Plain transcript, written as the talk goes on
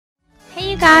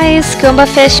Guys, Goomba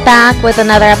Fish back with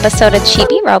another episode of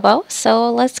Chibi-Robo.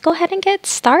 So let's go ahead and get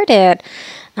started.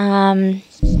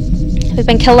 We've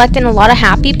been collecting a lot of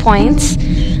happy points.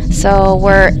 So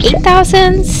we're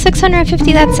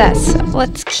 8,650, that says. So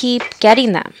let's keep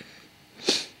getting them.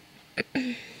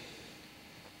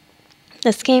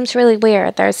 This game's really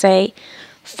weird. There's a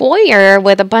foyer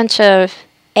with a bunch of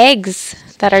eggs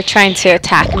that are trying to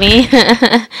attack me. So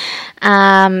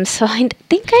I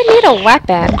think I need a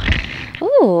weapon.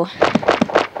 Ooh.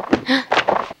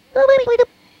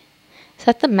 Is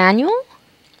that the manual?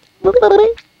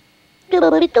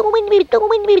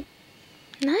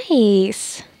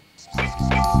 Nice.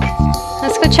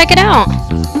 Let's go check it out.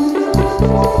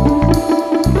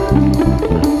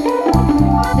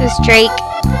 There's Drake.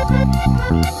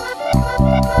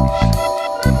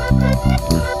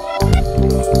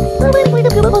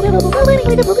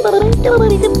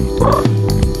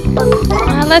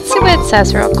 Let's see what it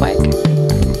says real quick.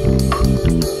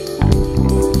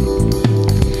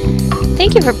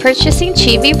 Thank you for purchasing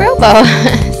Chibi-Robo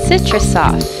citrus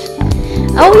sauce.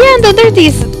 Oh yeah, and then there's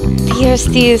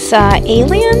these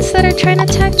aliens that are trying to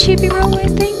attack Chibi-Robo, I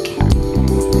think.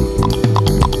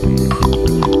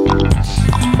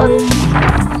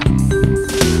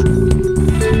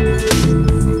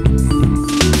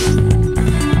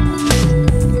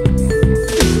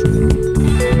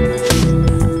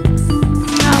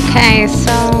 Okay,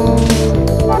 so...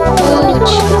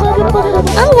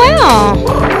 Oh, wow!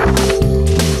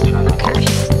 Okay.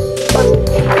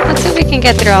 Let's see if we can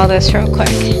get through all this real quick.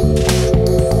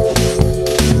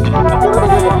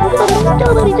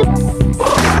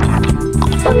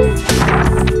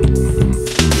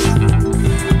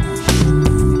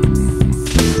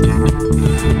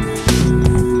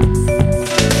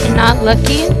 You're not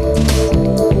looking?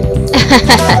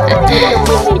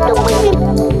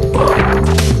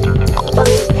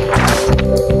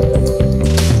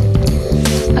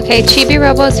 Okay,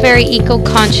 Chibi-Robo is very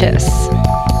eco-conscious.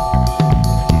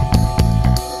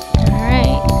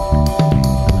 Alright.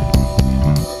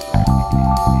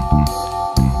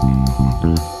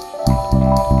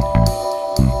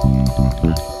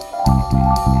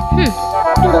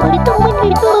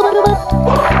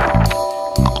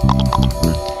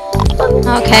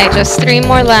 Okay, just 3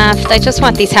 more left. I just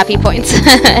want these happy points.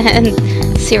 And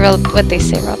see what they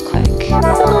say real quick.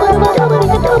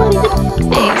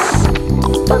 Nice.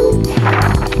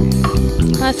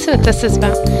 Let's see what this is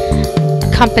about.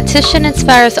 Competition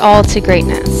inspires all to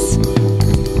greatness.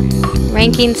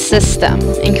 Ranking system.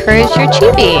 Encourage your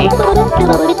chibi.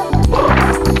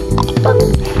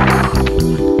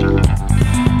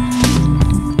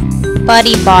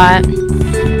 Buddy bot.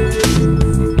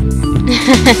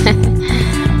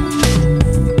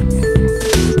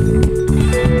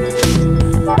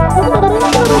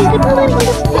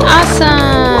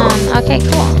 Awesome. Okay,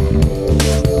 cool.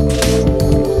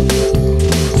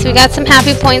 So we got some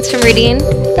happy points from reading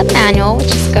the manual,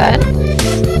 which is good.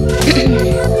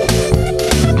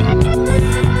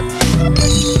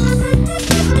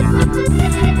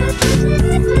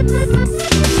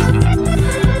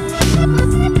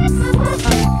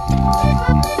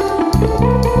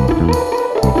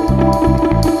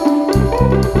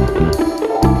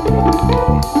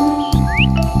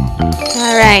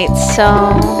 Alright, so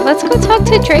let's go talk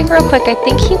to Drake real quick. I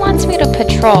think he wants me to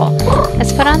patrol.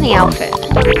 Let's put on the outfit.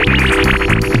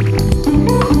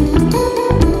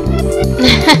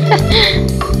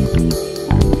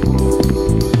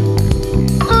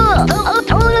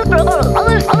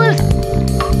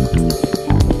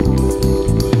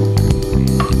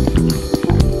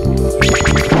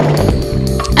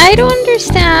 I don't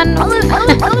understand.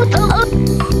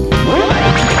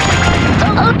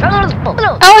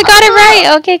 Oh, I got it right!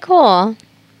 Okay, cool.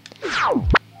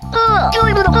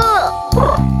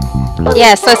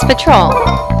 Yes, let's patrol.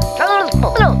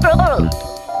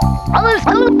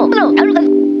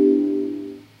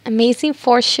 Amazing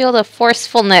force shield of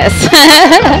forcefulness.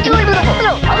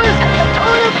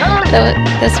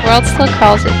 This world still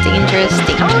calls it dangerous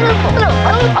danger.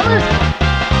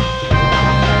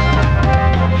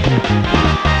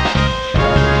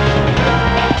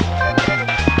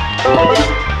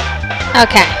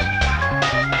 Okay.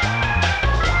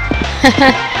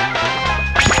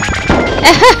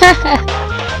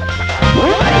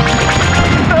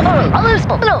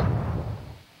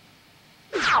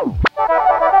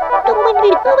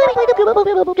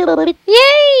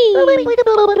 Yay!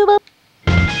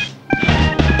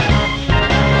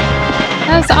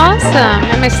 That was awesome.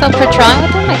 Am I still patrolling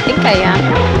with them? I think I am.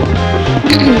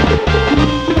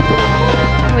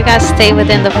 We gotta stay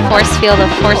within the force field of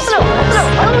forcefulness.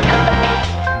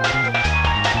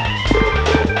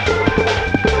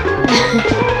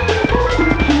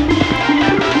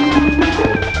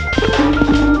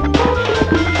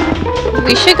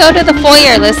 We should go to the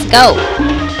foyer. Let's go.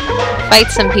 Fight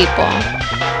some people.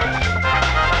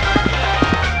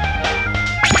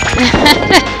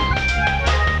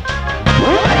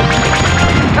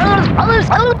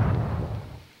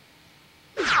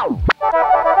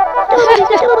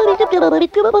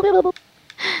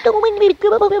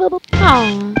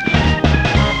 Oh.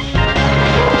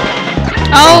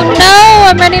 Oh no!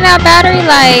 I'm running out of battery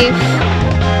life.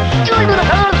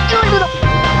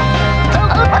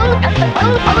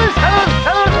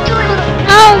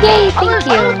 Oh yay! Thank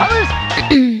you.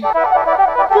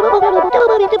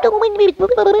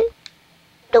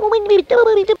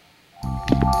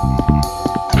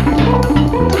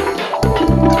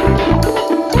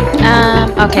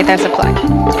 Okay, there's a plug.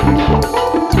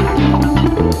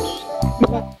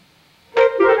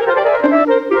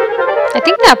 I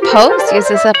think that pose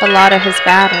uses up a lot of his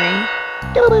battery.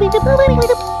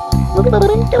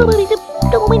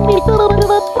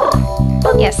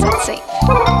 Yes, it's safe.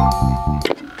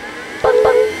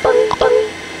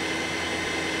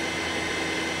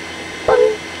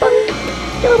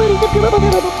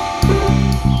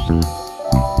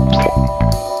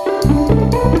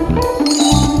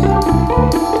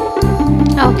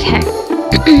 Okay.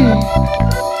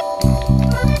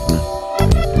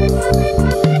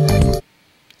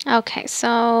 Okay,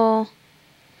 so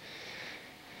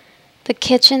the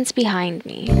kitchen's behind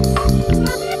me.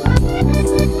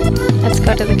 Let's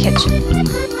go to the kitchen.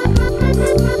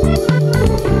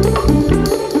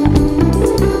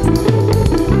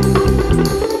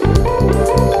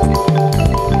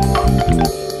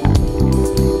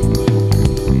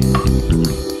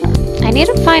 I need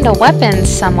to find a weapon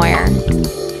somewhere.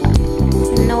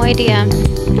 No idea.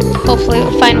 Hopefully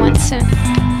we'll find one soon.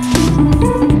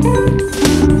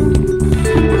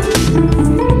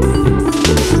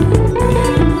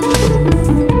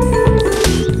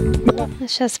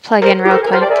 Let's just plug in real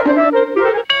quick.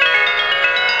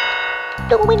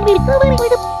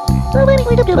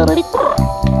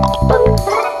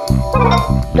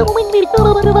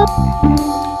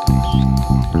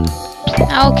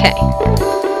 Okay.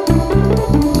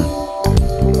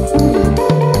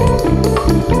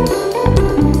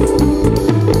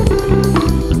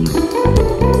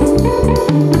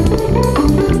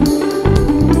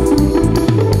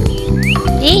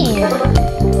 Yeah.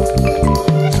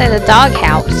 Say the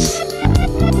doghouse.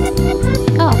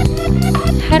 Oh,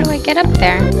 how do I get up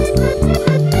there?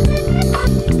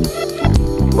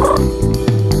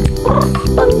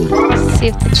 Let's see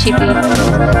if the chibi.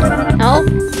 Nope.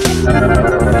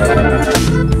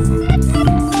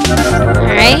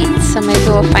 Alright, so maybe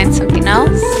we'll find something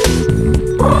else.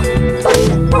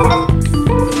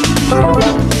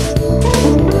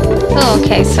 Oh,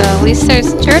 okay, so at least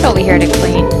there's dirt over here to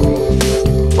clean.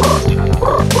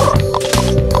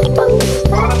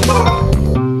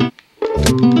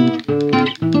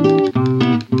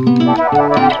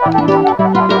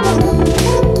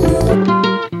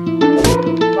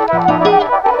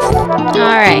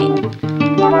 Alright.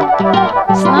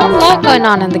 There's not a lot going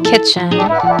on in the kitchen.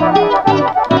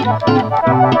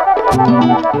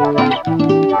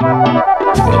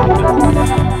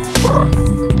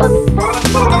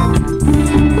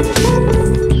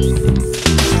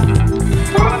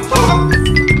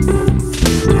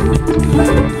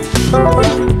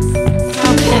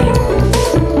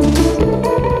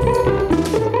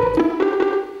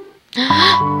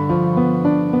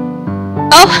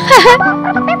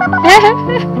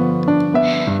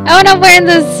 Oh, and I'm wearing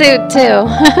this suit too.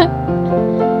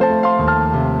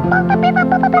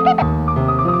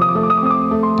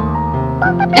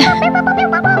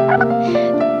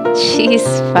 She's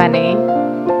funny.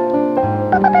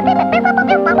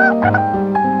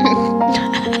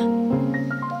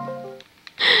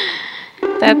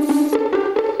 That's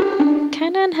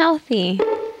kind of unhealthy.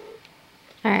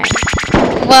 Alright.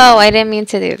 Whoa, I didn't mean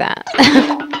to do that.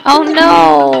 Oh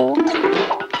no!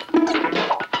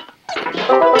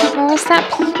 Where was that?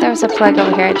 There was a plug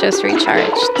over here I just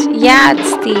recharged. Yeah,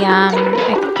 it's the, I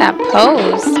think that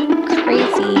pose.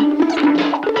 Crazy.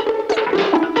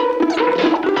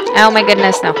 Oh my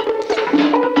goodness, no.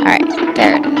 Alright,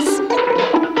 there it is.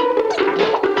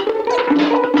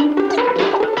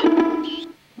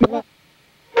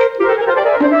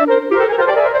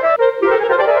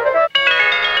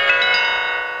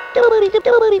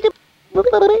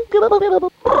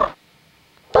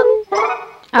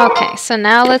 Okay, so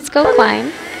now let's go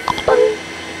climb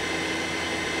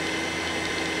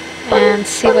and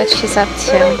see what she's up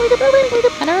to.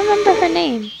 I don't remember her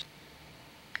name.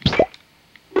 Okay.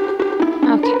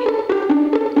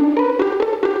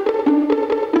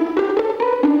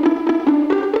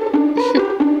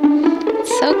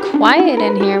 It's so cool. quiet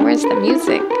in here. Where's the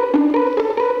music?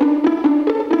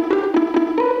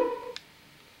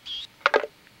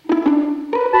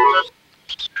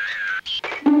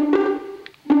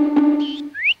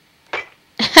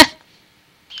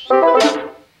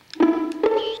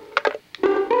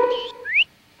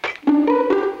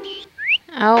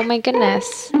 Oh my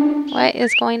goodness. What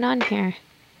is going on here?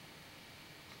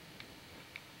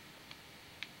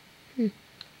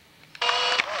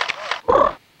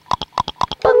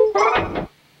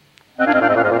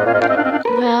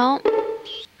 Well,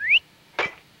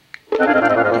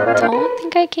 I don't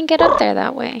think I can get up there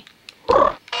that way.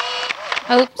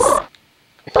 Oops.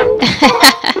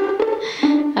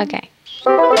 Okay.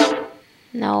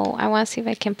 No, I want to see if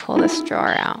I can pull this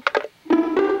drawer out.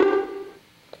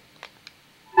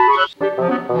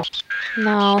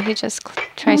 No, he just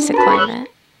tries to climb it.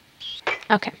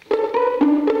 Okay.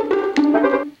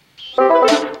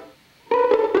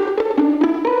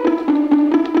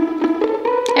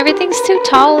 Everything's too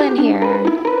tall in here.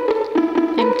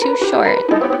 I'm too short.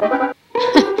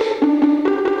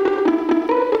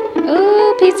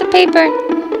 Ooh, piece of paper.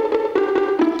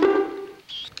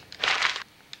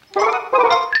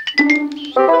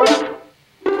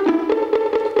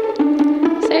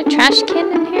 Is there a trash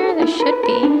can in here? There should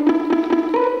be.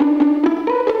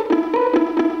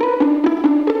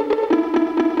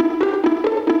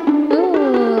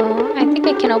 Ooh, I think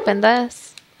I can open this.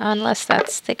 Unless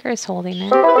that sticker is holding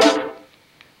it.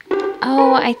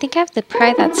 Oh, I think I have to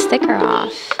pry that sticker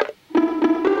off.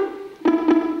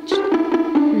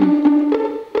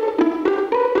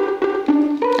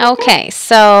 Okay,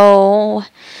 so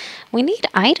we need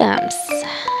items.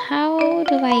 How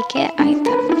do I get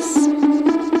items?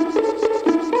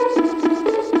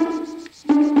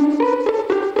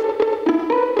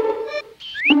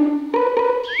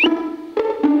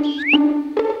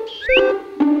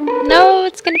 No,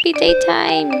 it's gonna be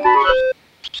daytime.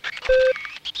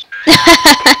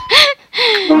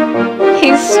 He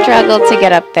struggled to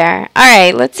get up there.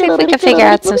 Alright, let's see if we can figure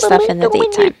out some stuff in the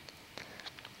daytime.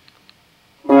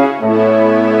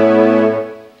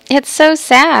 It's so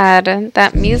sad,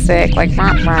 that music, like, you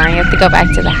have to go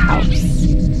back to the house.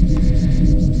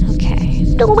 Okay.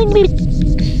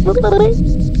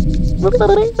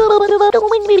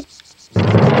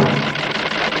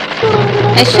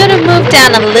 I should have moved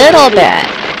down a little bit.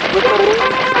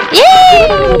 Yay!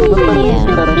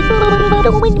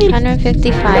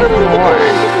 155 more.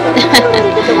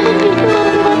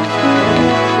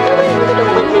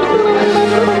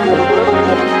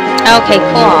 Okay,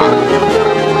 cool.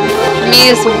 Let me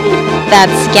use that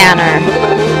scanner.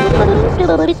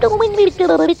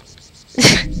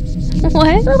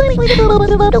 What?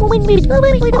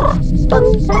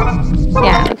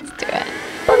 Yeah, let's do it.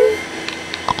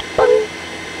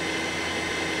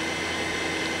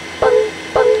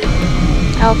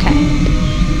 Okay.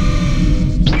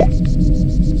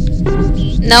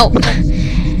 Nope.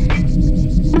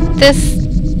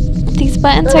 These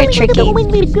buttons are tricky.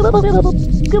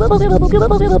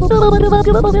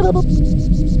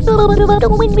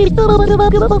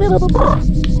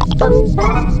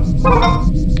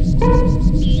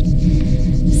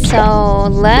 So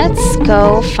let's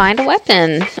go find a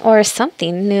weapon or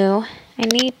something new. I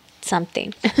need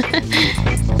something.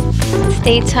 It's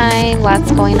daytime,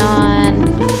 lots going on.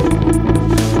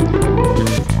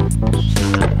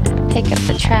 Pick up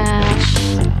the trash.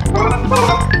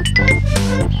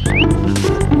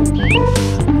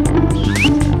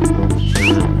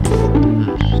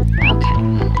 Okay.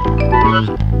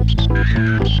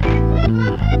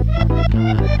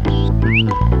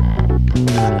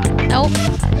 Nope.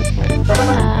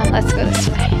 Let's go this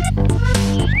way.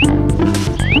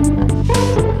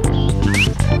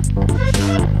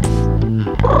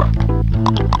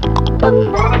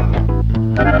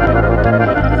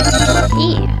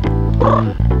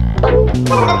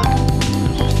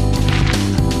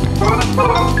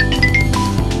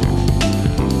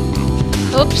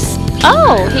 Oops.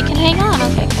 Oh, he can hang on.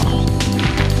 Okay, cool.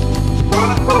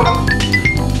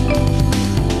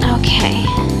 Okay.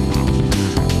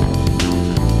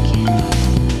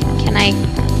 Can I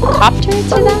copter to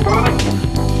that?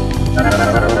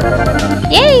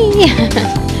 Yay!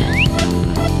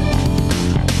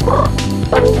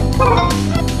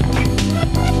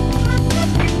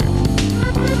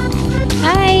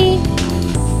 Hi.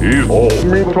 He's all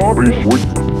me talk sweet.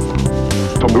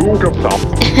 To move up some.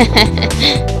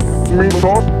 Me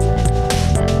talk.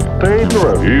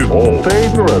 Taser. He's all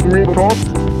taser. Me talk.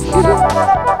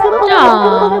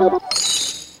 Aww.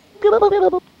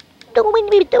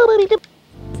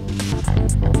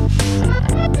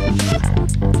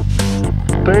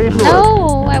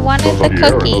 No, I wanted the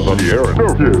cookie.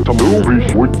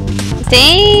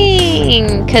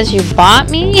 Dang, because you bought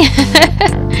me?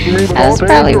 That was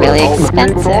probably really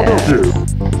expensive.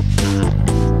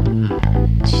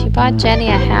 She bought Jenny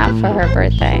a hat for her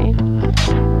birthday.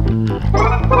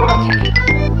 Okay.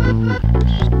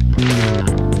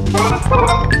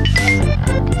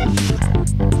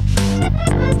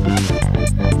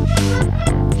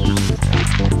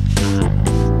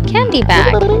 Candy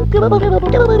bag.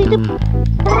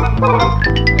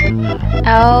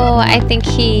 Oh, I think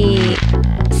he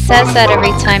says that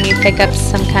every time you pick up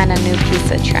some kind of new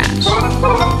piece of trash.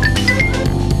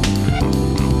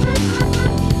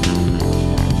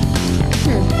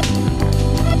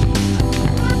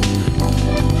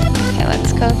 Okay,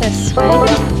 let's go this way.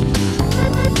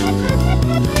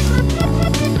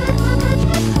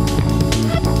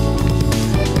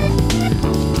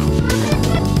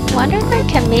 I wonder if I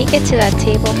can make it to that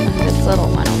table from this little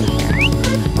one over here.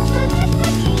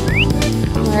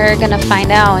 We're gonna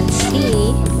find out and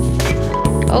see.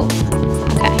 Oh,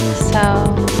 okay, so...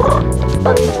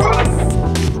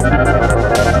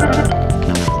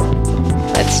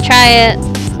 let's try it.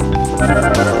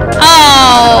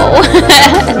 Oh!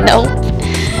 Nope,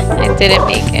 I didn't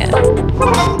make it.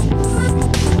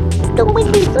 Nope.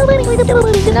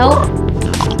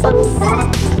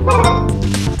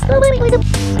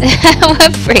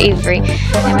 What bravery.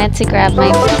 I meant to grab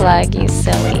my plug, you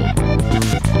silly.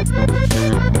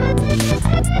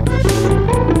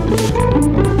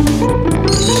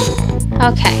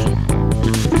 Okay.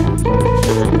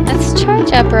 Let's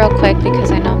charge up real quick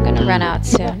because I know I'm gonna run out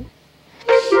soon.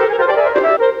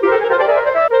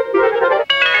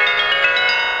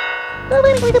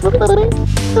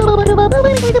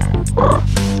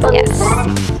 Yes.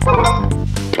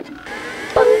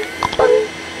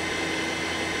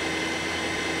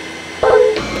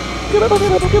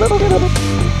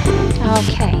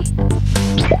 Okay.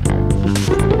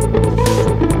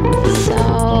 So...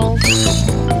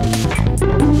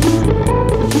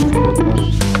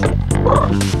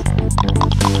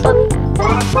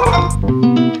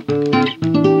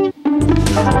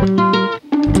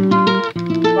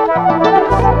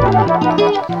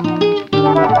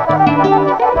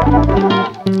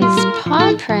 these paw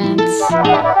prints are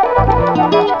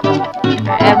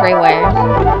everywhere.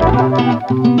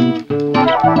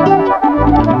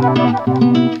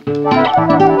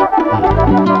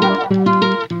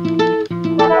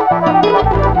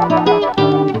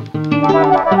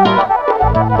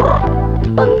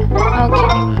 Okay,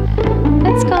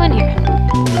 let's go in here.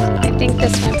 I think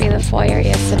this might be the foyer.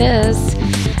 Yes, it is.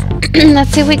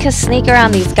 Let's see if we can sneak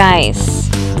around these guys.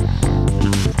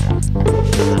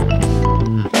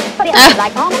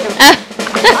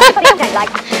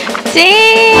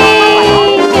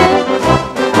 Dang!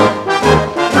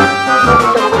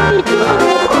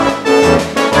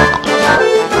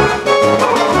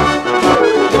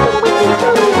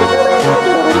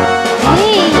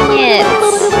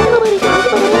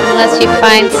 Unless you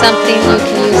find something you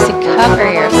can use to cover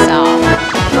yourself.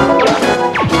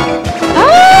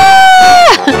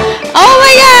 Ah! Oh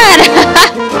my god!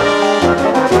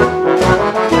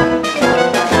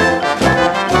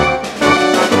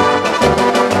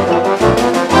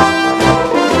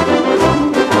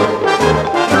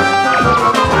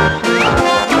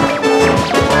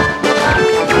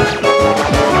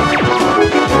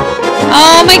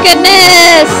 Oh my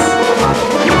goodness!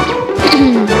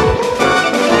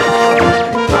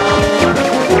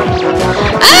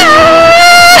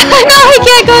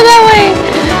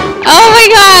 Oh my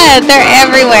god, they're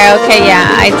everywhere. Okay, yeah,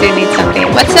 I do need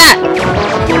something. What's that?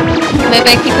 Maybe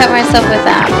I can cover myself with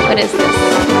that. What is this?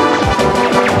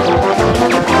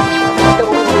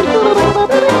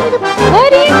 What?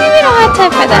 Do you even don't have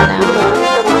time for that now?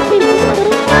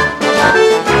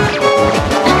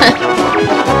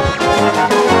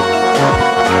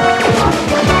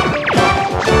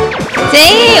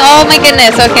 Dang! Oh my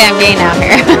goodness. Okay, I'm getting out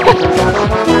here.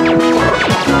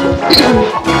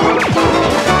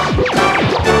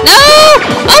 No!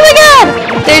 Oh my god!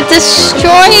 They're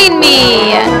destroying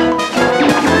me!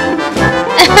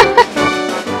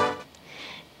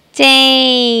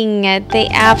 Dang! They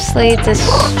absolutely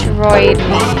destroyed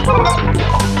me.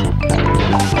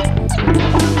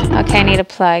 Okay, I need a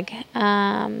plug.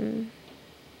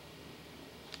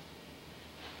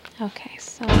 Okay,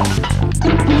 so...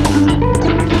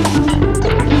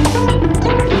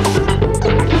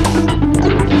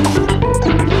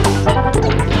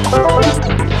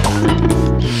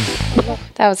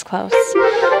 That was close.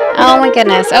 Oh my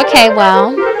goodness. Okay,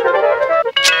 well.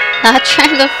 Not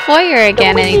trying the foyer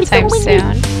again anytime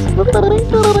soon.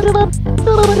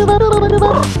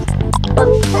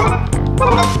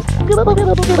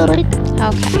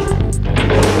 Okay.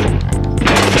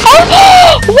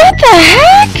 Oh! What the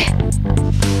heck?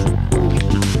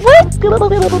 What?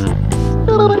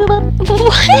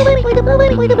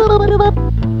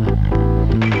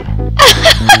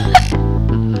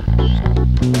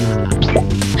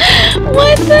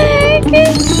 What the heck?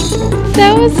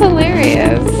 That was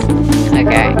hilarious.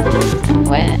 Okay.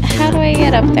 What? How do I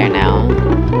get up there now?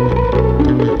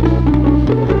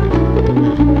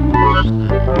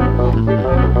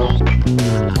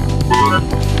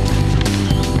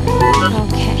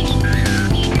 Okay.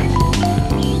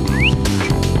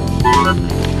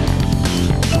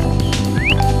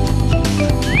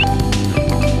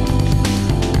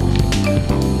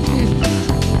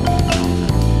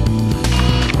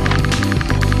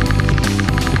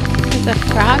 There's a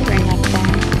frog ring up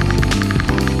there.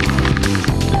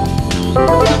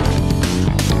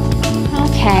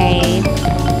 Okay.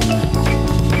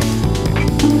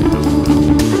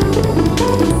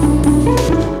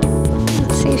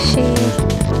 Let's see if she...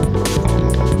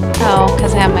 Oh,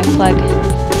 because I have my plug.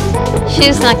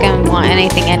 She's not going to want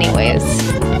anything anyways.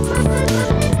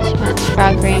 She wants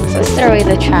frog rings. Let's throw away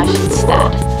the trash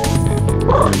instead.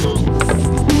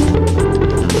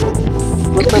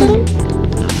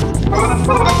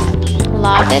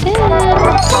 Lob it in.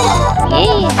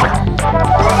 Yeah.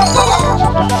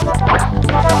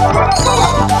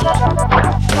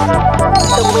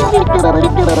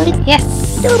 Yes.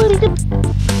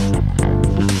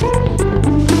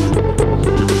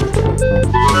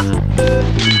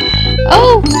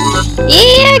 Oh,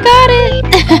 yeah, I got it.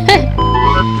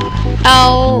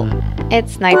 Oh,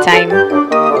 it's nighttime.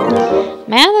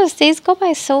 Man, those days go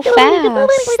by so fast.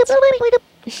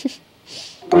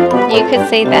 You could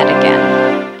say that again.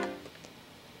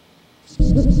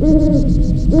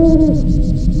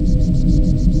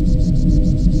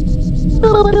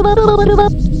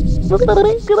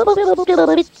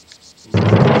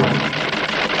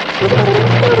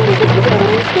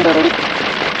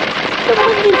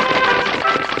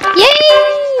 Yay!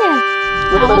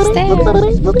 Almost there.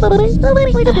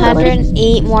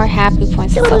 108 more happy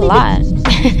points. That's a lot.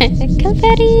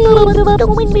 Confetti!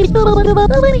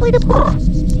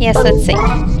 Yes, let's see.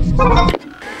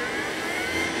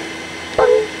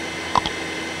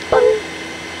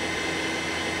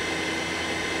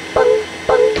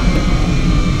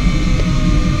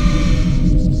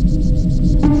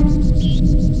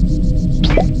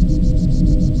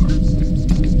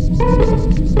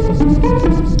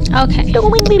 Okay.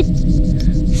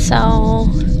 So...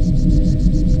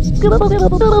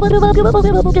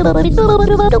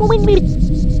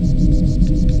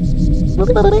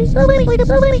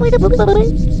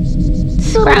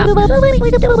 Scrap.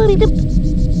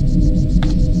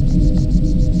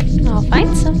 I'll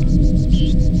find some.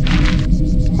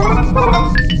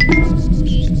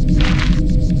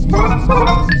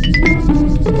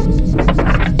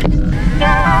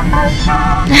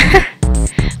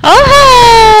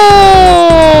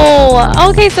 Oh!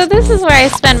 Okay, so this is where I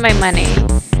spend my money.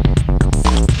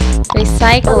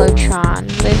 Recyclotron,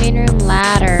 living room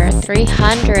ladder,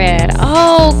 300.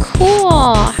 Oh,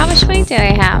 cool! How much money do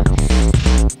I have?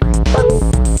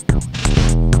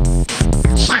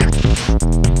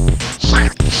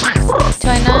 Do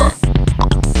I not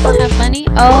have money?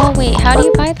 Oh, wait, how do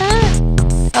you buy that?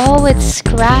 Oh, it's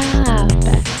scrap.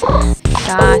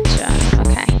 Gotcha.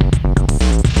 Okay.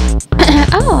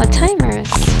 Oh, timers.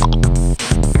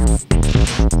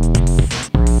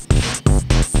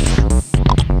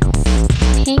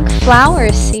 Pink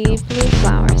flower seed, blue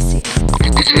flower seed.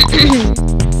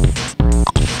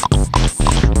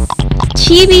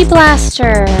 Chibi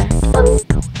blaster.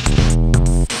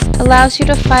 Allows you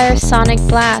to fire sonic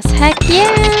blast. Heck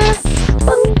yeah!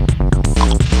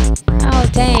 Oh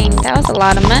dang, that was a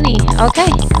lot of money.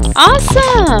 Okay.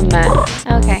 Awesome!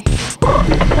 Okay. Cool.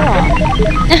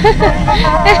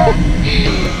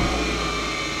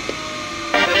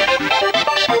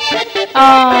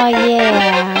 Oh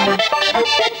yeah.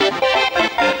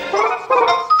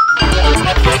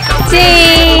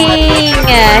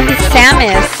 Dang! He's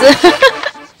Samus.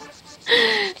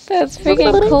 That's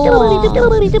freaking cool.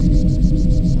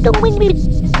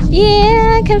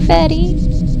 Yeah, confetti.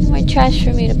 More trash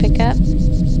for me to pick up.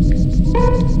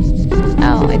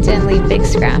 Oh, it didn't leave big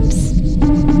scraps.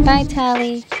 Bye,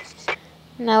 Tally.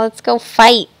 Now let's go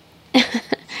fight.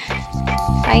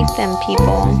 Fight them,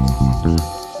 people.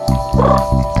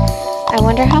 I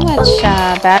wonder how much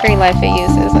battery life it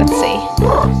uses. Let's see.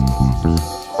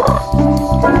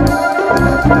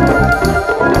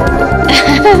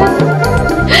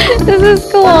 This is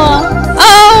cool.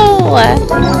 Oh!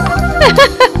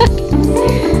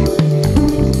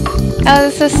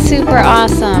 This is super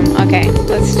awesome. Okay,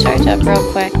 let's charge up real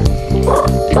quick.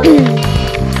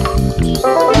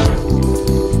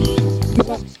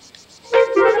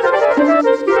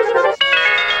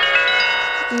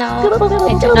 No,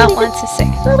 I do not want to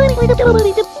sing.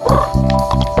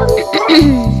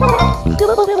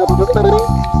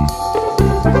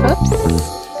 Whoops.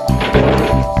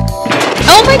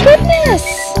 Oh my goodness!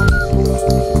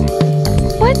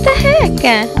 What the heck?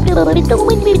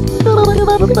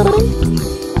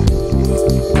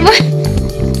 What?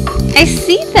 I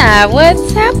see that.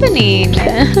 What's happening?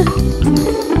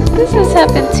 This has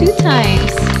happened 2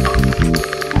 times.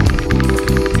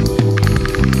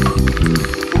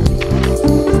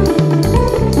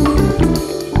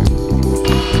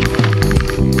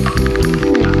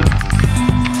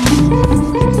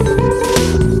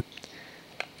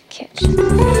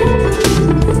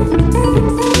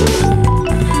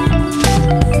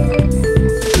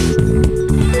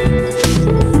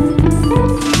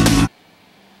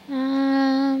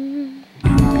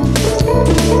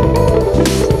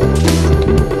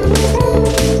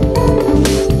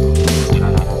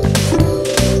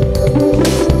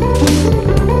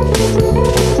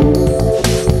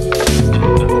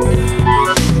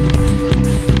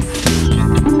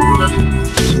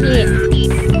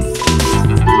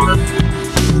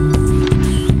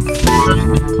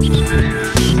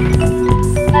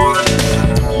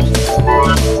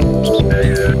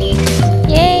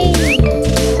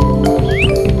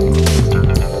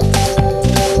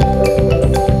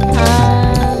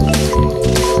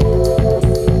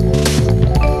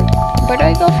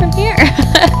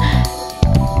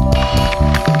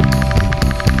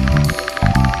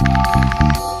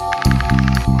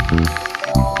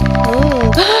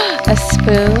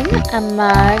 A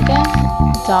mug,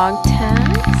 dog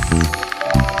tags,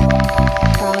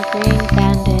 frog ring,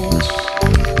 bandage.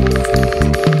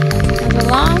 There's a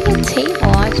lot on the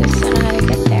table, I just don't know how to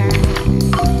get there.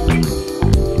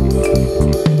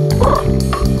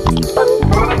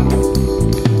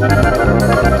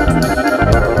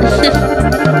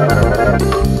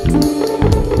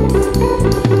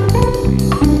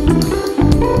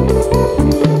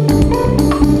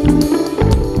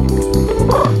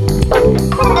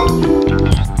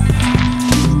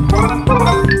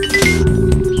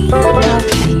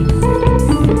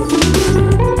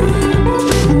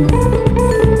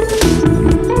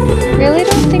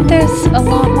 A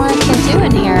lot more I can do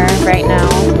in here right now.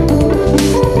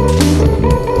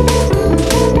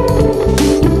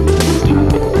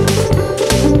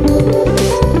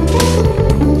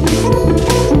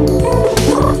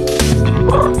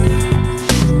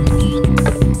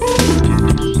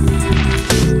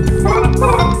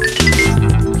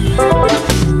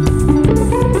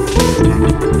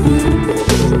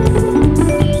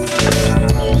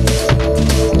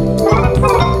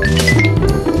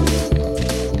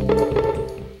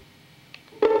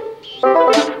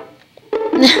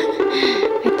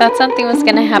 I thought something was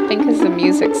gonna happen because the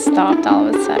music stopped all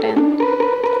of a sudden.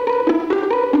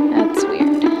 That's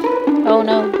weird. Oh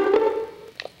no.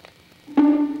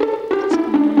 What's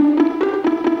going on?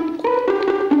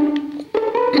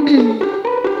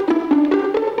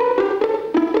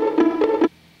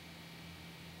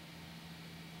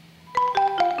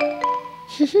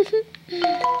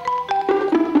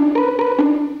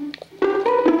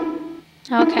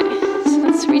 Okay, so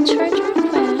let's recharge real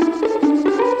quick.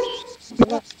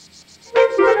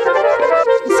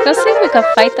 Let's go see if we can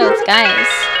fight those guys.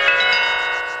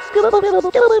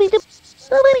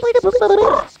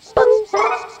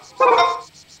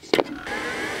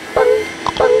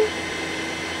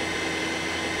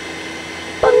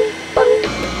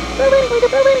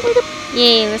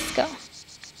 Yay, let's go.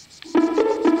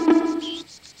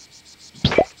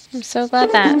 I'm so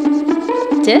glad that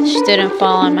dish didn't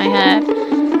fall on my head. I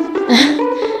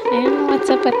don't know what's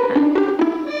up with that.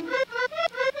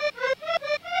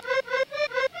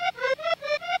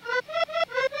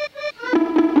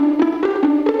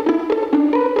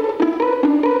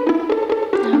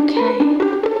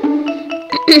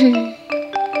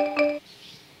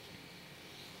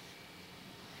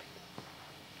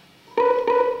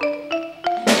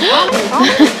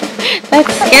 That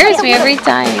scares me every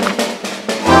time.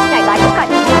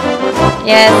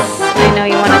 Yes, I know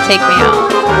you want to take me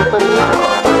out.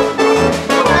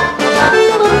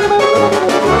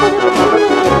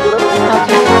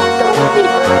 Okay.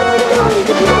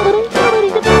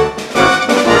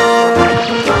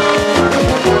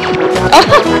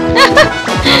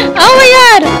 Oh my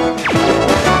god!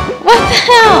 What the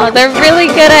hell? They're really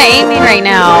good at aiming right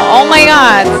now. Oh my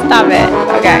god, stop it.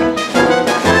 Okay.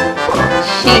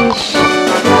 Sheesh.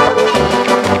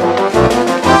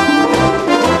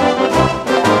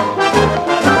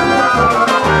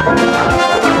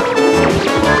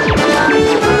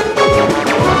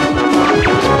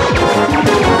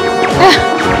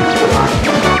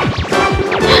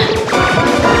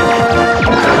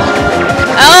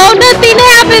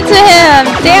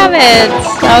 Damn it!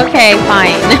 Okay,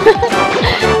 fine.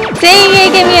 Dang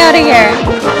it, get me out of here.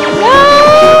 No!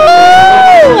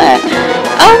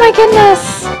 Oh my goodness!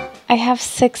 I have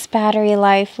 6 battery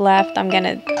life left. I'm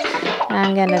gonna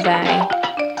die.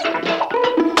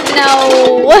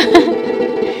 No!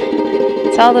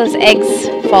 It's all those eggs'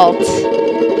 fault.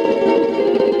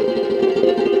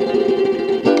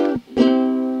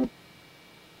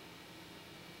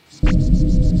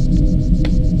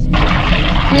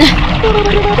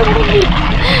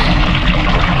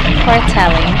 Poor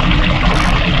Telly.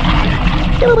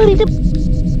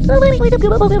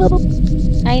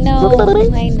 I know.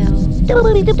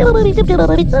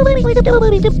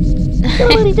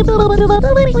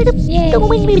 Yay.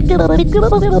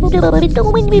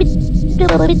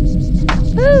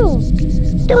 Woo.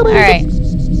 Alright.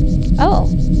 Oh.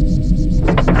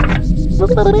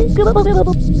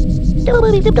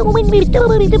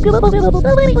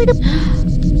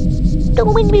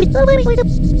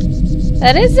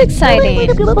 That is exciting.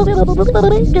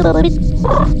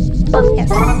 Yes.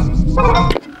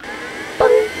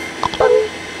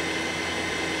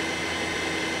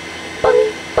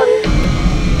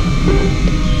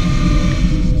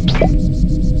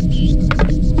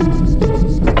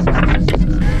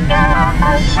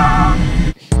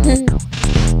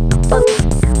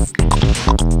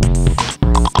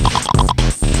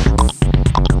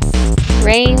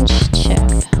 Range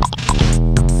chip.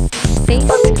 Space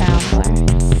scrambler.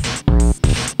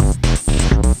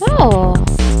 Oh.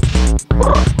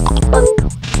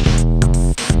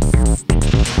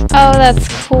 Oh, that's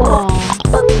cool.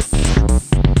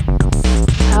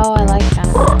 Oh, I like that.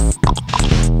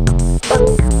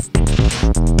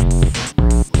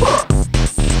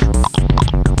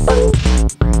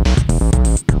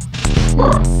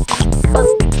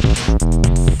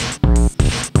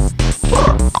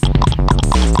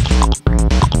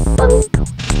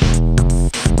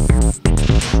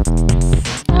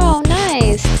 Oh,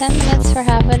 nice. 10 minutes for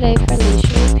half a day for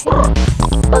leisurely pace.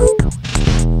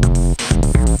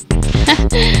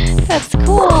 That's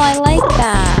cool. I like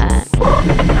that.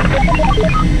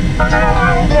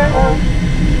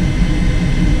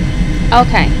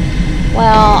 Okay.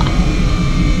 Well,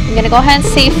 I'm going to go ahead and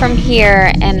save from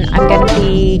here, and I'm going to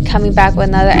be coming back with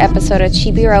another episode of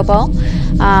Chibi-Robo.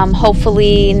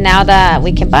 Hopefully, now that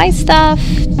we can buy stuff,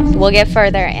 we'll get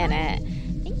further in it.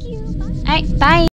 Thank you. Bye. All right, bye.